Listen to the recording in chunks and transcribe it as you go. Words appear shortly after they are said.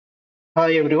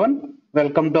Hi everyone,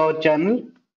 welcome to our channel.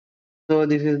 So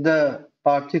this is the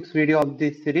part 6 video of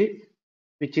this series,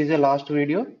 which is the last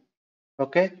video.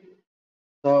 Okay,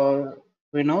 so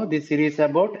we know this series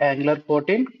about Angular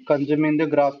 14 consuming the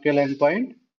GraphQL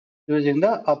endpoint using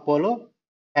the Apollo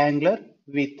Angular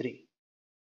v3.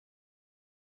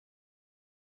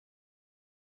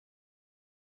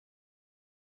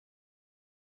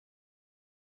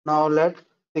 Now let's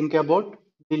think about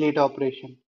delete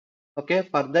operation. Okay,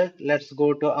 for that let's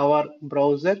go to our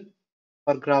browser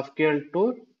for GraphQL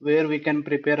tool where we can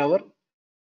prepare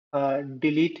our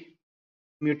delete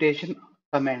mutation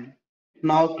command.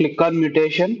 Now click on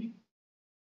mutation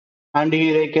and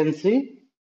here I can see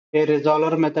a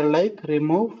resolver method like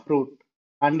remove fruit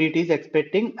and it is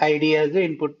expecting ID as the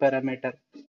input parameter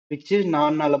which is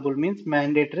non-nullable means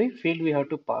mandatory field we have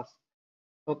to pass.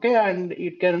 Okay, and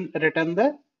it can return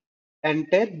the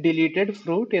entire deleted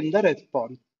fruit in the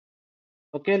response.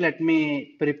 Okay, let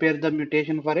me prepare the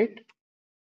mutation for it.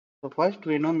 So first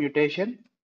we know mutation.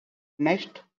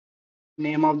 Next,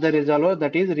 name of the resolver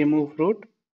that is remove fruit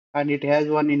and it has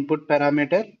one input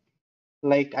parameter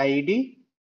like ID.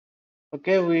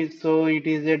 Okay, so it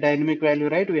is a dynamic value,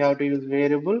 right? We have to use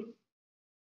variable,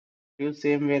 use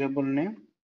same variable name.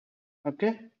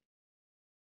 Okay,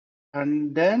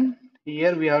 and then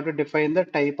here we have to define the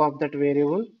type of that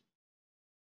variable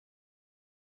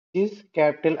is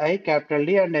capital I, capital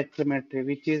D, and exclamatory,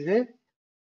 which is a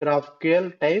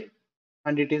GraphQL type,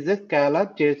 and it is a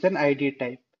scalar JSON ID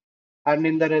type. And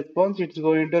in the response, it's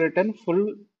going to return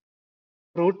full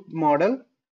fruit model.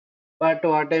 But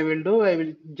what I will do, I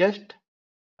will just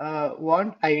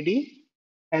want ID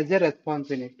as a response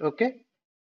in it. Okay,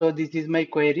 so this is my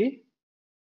query.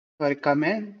 Sorry,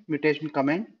 command, mutation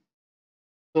command.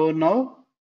 So now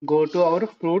go to our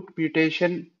fruit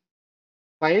mutation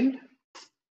file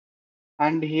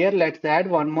and here let's add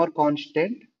one more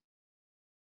constant.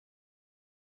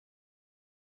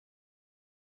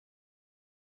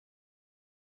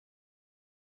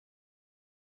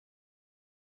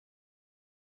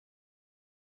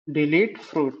 Delete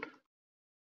fruit.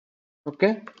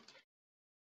 Okay.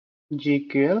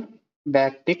 GQL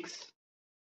backticks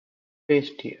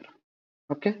paste here.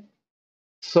 Okay.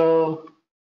 So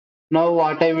now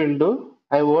what I will do,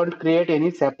 I won't create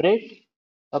any separate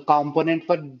component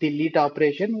for delete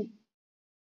operation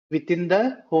within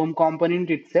the home component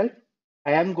itself.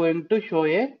 I am going to show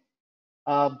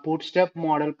a bootstrap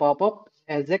model pop-up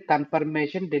as a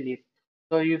confirmation delete.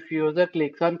 So if user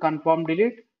clicks on confirm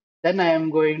delete, then I am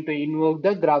going to invoke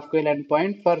the GraphQL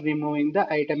endpoint for removing the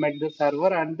item at the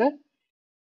server and the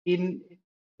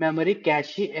in-memory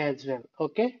cache as well.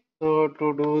 Okay. So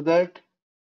to do that,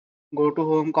 go to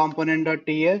home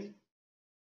component.ts.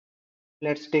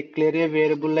 Let's declare a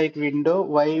variable like window.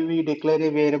 Why we declare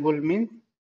a variable means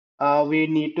we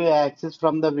need to access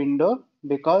from the window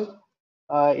because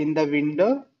in the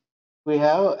window we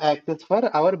have access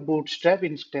for our bootstrap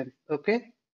instance.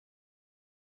 Okay,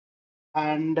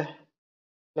 and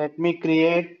let me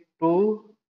create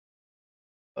two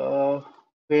uh,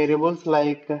 variables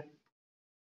like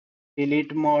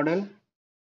delete model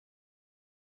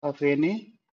of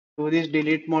any. To this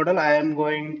delete model I am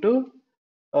going to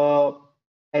uh,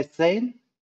 assign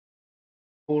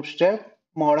bootstrap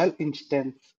model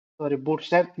instance, sorry,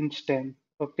 bootstrap instance.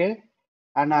 Okay,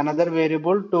 and another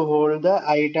variable to hold the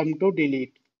item to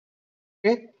delete.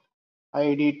 Okay,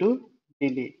 id to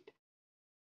delete,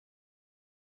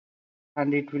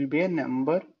 and it will be a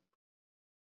number.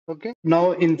 Okay,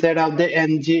 now inside of the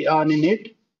ng on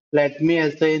init, let me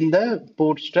assign the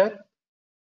bootstrap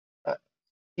uh,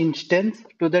 instance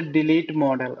to the delete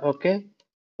model. Okay,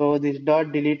 so this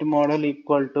dot delete model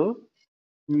equal to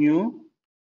new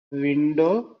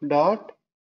window dot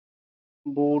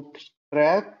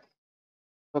bootstrap.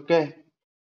 Okay,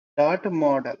 dot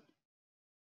model.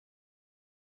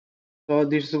 So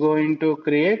this is going to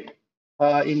create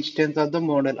instance of the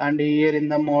model, and here in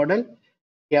the model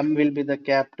m will be the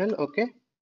capital. Okay,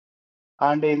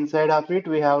 and inside of it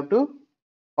we have to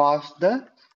pass the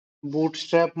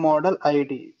bootstrap model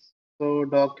id. So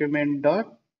document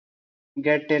dot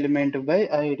get element by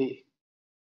id.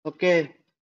 Okay,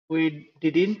 we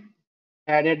didn't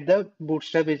added the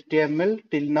bootstrap html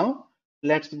till now.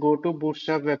 Let's go to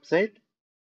bootstrap website,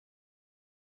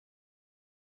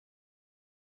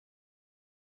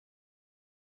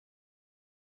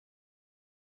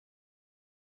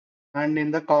 and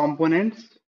in the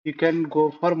components you can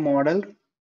go for models.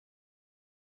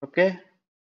 Okay,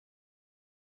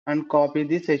 and copy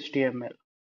this html,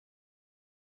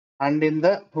 and in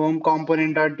the home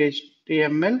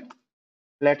component.html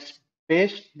let's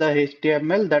paste the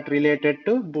html that related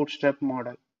to bootstrap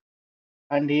model.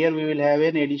 and here we will have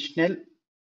an additional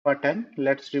button.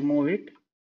 Let's remove it,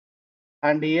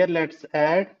 and here let's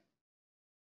add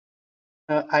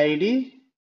ID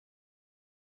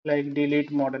like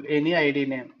delete model, any ID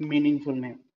name, meaningful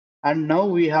name. And now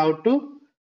we have to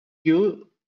give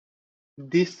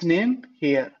this name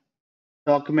here,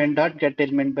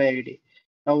 document.getElementById.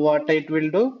 Now what it will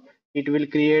do, it will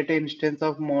create an instance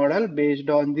of model based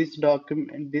on this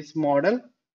document, this model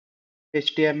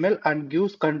HTML, and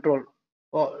gives control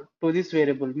to this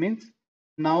variable. Means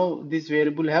now this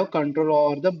variable have control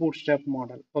over the bootstrap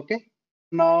model. Okay.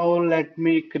 Now let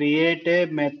me create a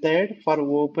method for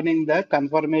opening the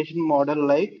confirmation model,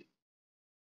 like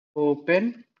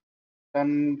open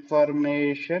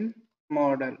confirmation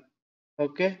model.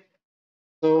 Okay.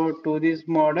 So to this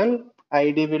model,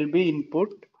 ID will be input,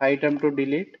 item to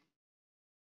delete,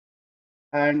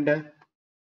 and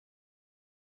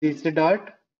this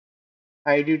dot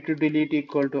ID to delete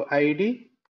equal to ID,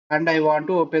 and I want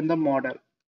to open the model.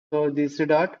 So this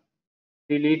dot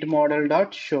delete model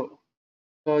dot show.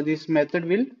 So this method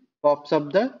will pops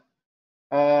up the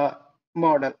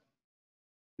model.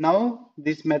 Now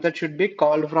this method should be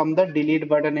called from the delete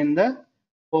button in the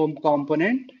home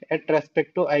component at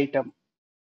respect to item.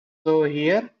 So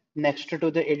here next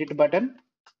to the edit button,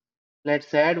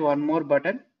 let's add one more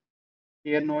button.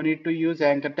 Here no need to use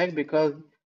anchor tag because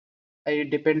it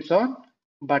depends on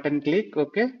button click.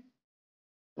 Okay.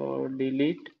 So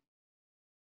delete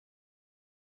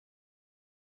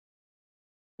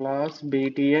class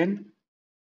btn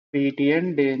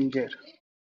danger.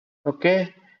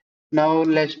 Okay. Now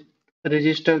let's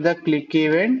register the click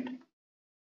event,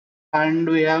 and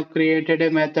we have created a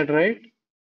method, right?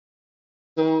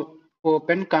 So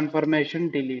open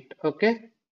confirmation delete. Okay.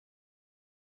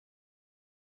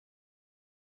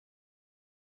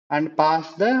 And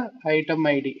pass the item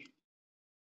ID.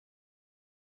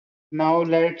 Now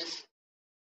let's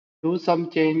do some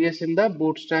changes in the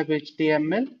bootstrap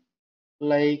HTML,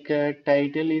 like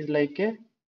title is like a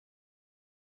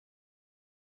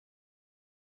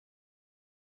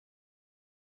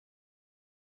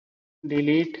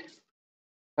delete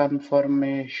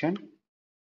confirmation,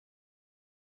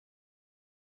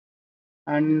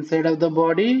 and inside of the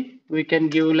body we can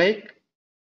give like,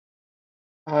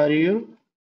 are you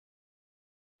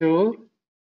sure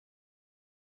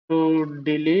to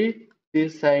delete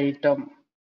this item?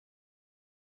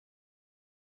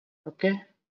 Okay.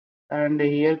 And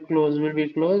here close will be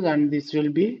close, and this will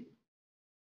be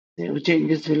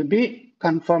changes will be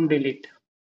confirm delete.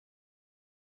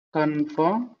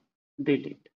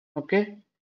 Okay.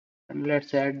 And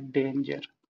let's add danger.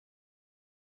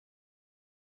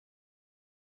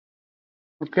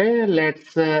 Okay,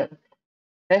 let's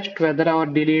test whether our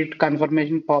delete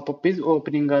confirmation pop-up is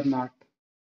opening or not.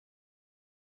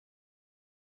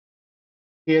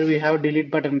 Here we have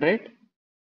delete button, right?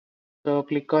 So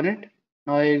click on it.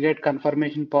 Now you get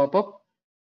confirmation pop-up.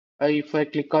 If I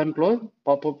click on close,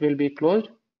 pop-up will be closed.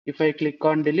 If I click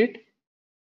on delete,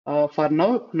 for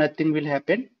now nothing will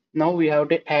happen. Now we have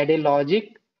to add a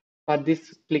logic for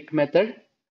this click method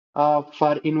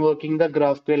for invoking the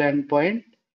GraphQL endpoint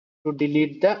to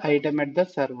delete the item at the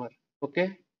server.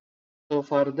 Okay. So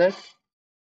for that,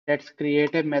 let's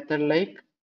create a method like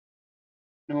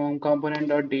home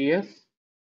component.ds.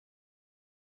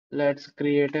 Let's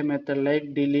create a method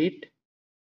like delete.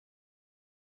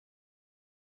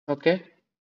 Okay.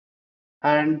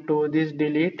 And to this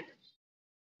delete,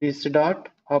 this dot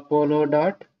apollo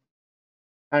dot,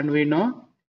 and we know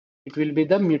it will be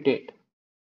the mutate,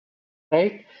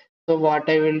 right? So what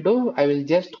I will do, I will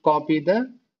just copy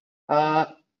the uh,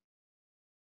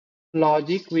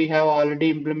 logic we have already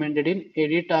implemented in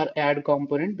edit or add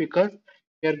component, because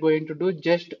we are going to do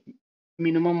just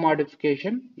minimum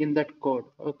modification in that code.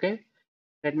 Okay.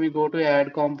 Let me go to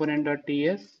add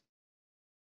component.ts,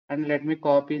 and let me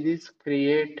copy this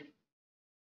create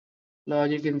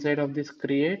logic inside of this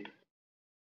create,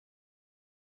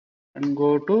 and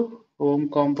go to home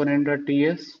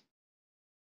component.ts,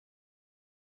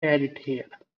 add it here.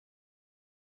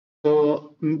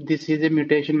 So this is a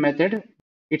mutation method.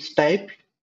 Its type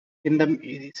in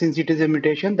the, since it is a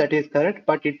mutation, that is correct,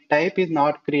 but its type is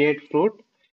not create fruit.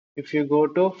 If you go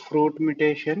to fruit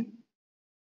mutation,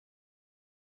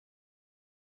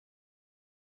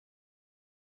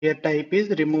 here type is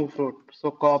remove fruit.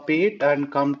 So copy it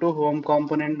and come to home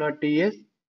component.ts,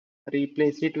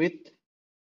 replace it with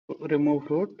remove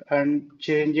fruit, and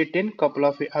change it in couple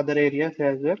of other areas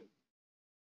as well.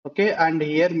 Okay. And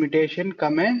here mutation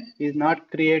command is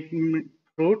not create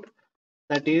fruit,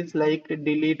 that is like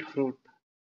delete fruit.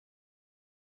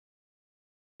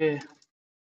 Okay.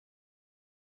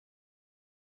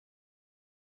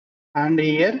 And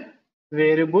here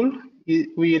variable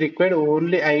we require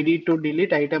only ID to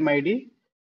delete item ID.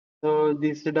 So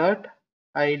this dot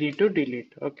ID to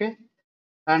delete. Okay.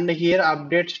 And here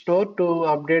update store to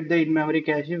update the in-memory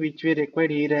cache which we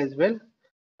required here as well.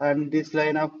 And this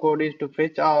line of code is to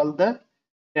fetch all the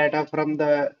data from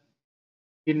the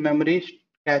in-memory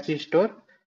cache store.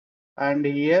 And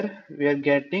here we are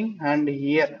getting, and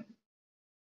here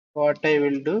what I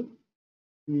will do,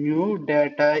 new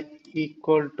data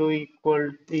equal to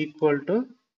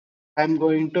I'm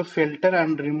going to filter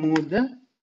and remove the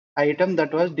item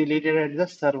that was deleted at the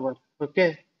server.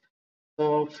 Okay,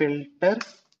 so filter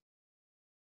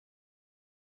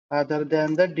other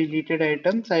than the deleted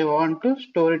items, I want to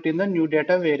store it in the new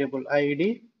data variable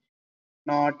id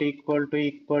not equal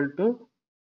to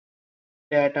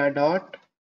data dot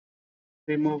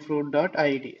remove root dot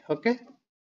id. Okay,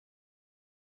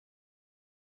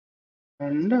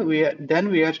 and then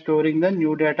we are storing the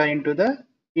new data into the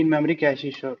in-memory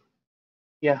cache store.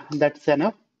 Yeah, that's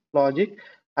enough logic.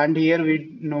 And here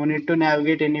we no need to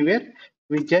navigate anywhere.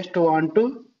 We just want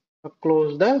to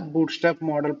close the bootstrap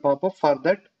model popup. For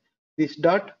that, this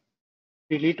dot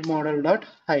delete model dot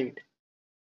hide.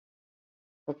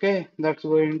 Okay, that's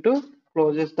going to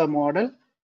closes the model,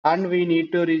 and we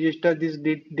need to register this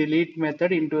delete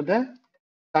method into the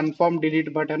confirm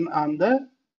delete button on the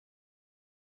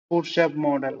bootstrap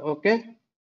model. Okay,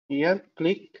 here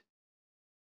click.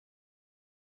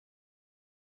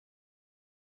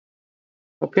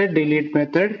 Okay, delete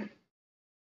method.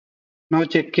 Now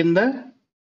check in the.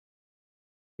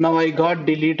 Now I got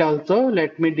delete also.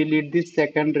 Let me delete this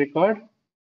second record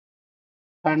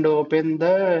and open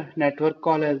the network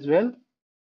call as well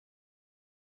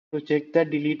to check the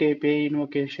delete API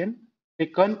invocation.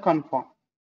 Click on confirm.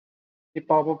 The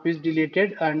pop-up is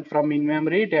deleted and from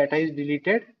in-memory data is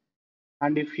deleted.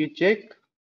 And if you check,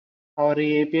 our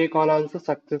API call also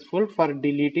successful for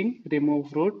deleting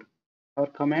remove root or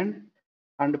command,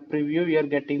 and preview we are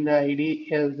getting the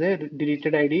ID as a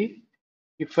deleted ID.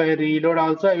 If I reload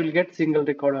also, I will get single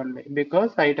record only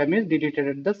because item is deleted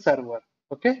at the server.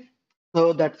 Okay,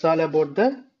 so that's all about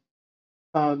the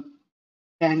uh,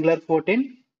 Angular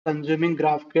 14 consuming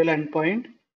GraphQL endpoint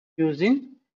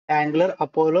using Angular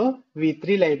Apollo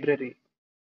v3 library.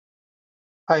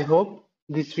 I hope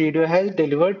this video has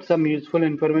delivered some useful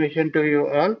information to you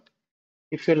all.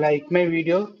 If you like my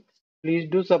video, please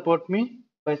do support me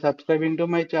by subscribing to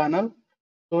my channel.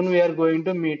 Soon we are going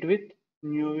to meet with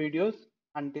new videos.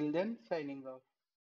 Until then, signing off.